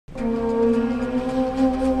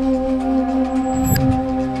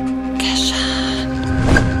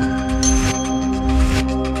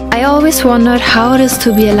always wondered how it is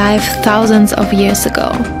to be alive thousands of years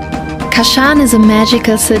ago. Kashan is a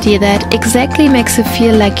magical city that exactly makes you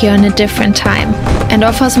feel like you're in a different time and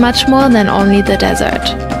offers much more than only the desert.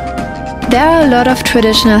 There are a lot of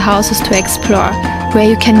traditional houses to explore, where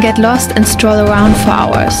you can get lost and stroll around for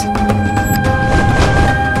hours.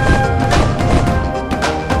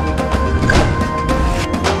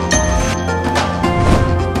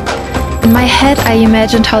 In my head, I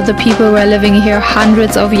imagined how the people were living here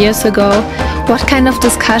hundreds of years ago, what kind of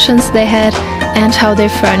discussions they had, and how they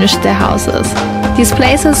furnished their houses. These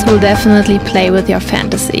places will definitely play with your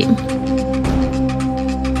fantasy.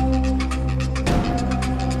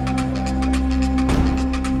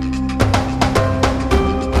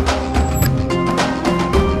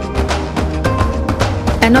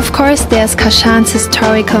 And of course there's Kashan's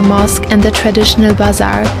historical mosque and the traditional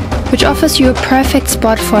bazaar, which offers you a perfect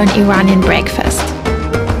spot for an Iranian breakfast.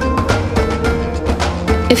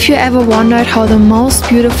 If you ever wondered how the most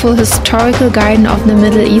beautiful historical garden of the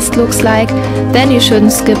Middle East looks like, then you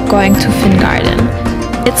shouldn't skip going to Fin Garden.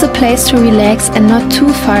 It's a place to relax and not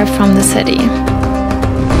too far from the city.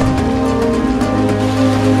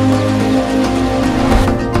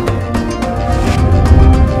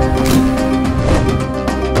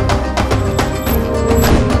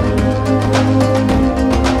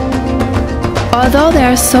 Although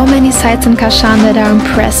there are so many sites in Kashan that are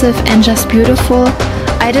impressive and just beautiful,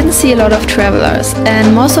 I didn't see a lot of travelers,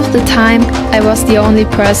 and most of the time I was the only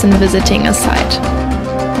person visiting a site.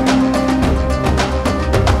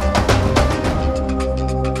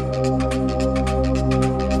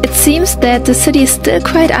 It seems that the city is still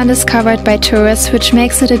quite undiscovered by tourists, which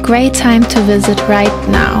makes it a great time to visit right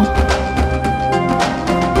now.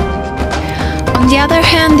 On the other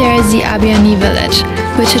hand, there is the Abyaneh Village,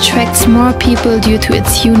 which attracts more people due to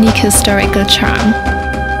its unique historical charm.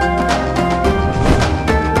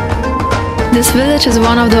 This village is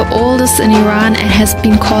one of the oldest in Iran and has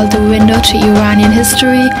been called the window to Iranian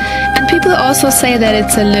history, and people also say that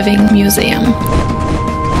it's a living museum.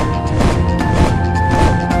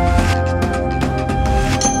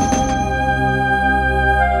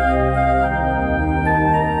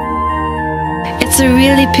 It's a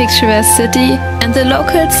really picturesque city, and the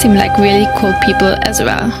locals seem like really cool people as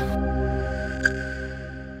well.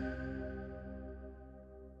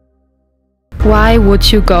 Why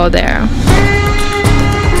would you go there?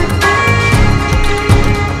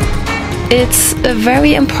 It's a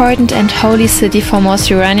very important and holy city for most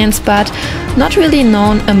Iranians, but not really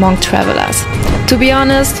known among travelers. To be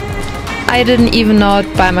honest, I didn't even know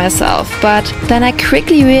it by myself, but then I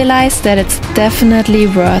quickly realized that it's definitely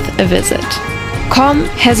worth a visit. Qom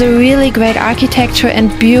has a really great architecture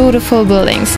and beautiful buildings,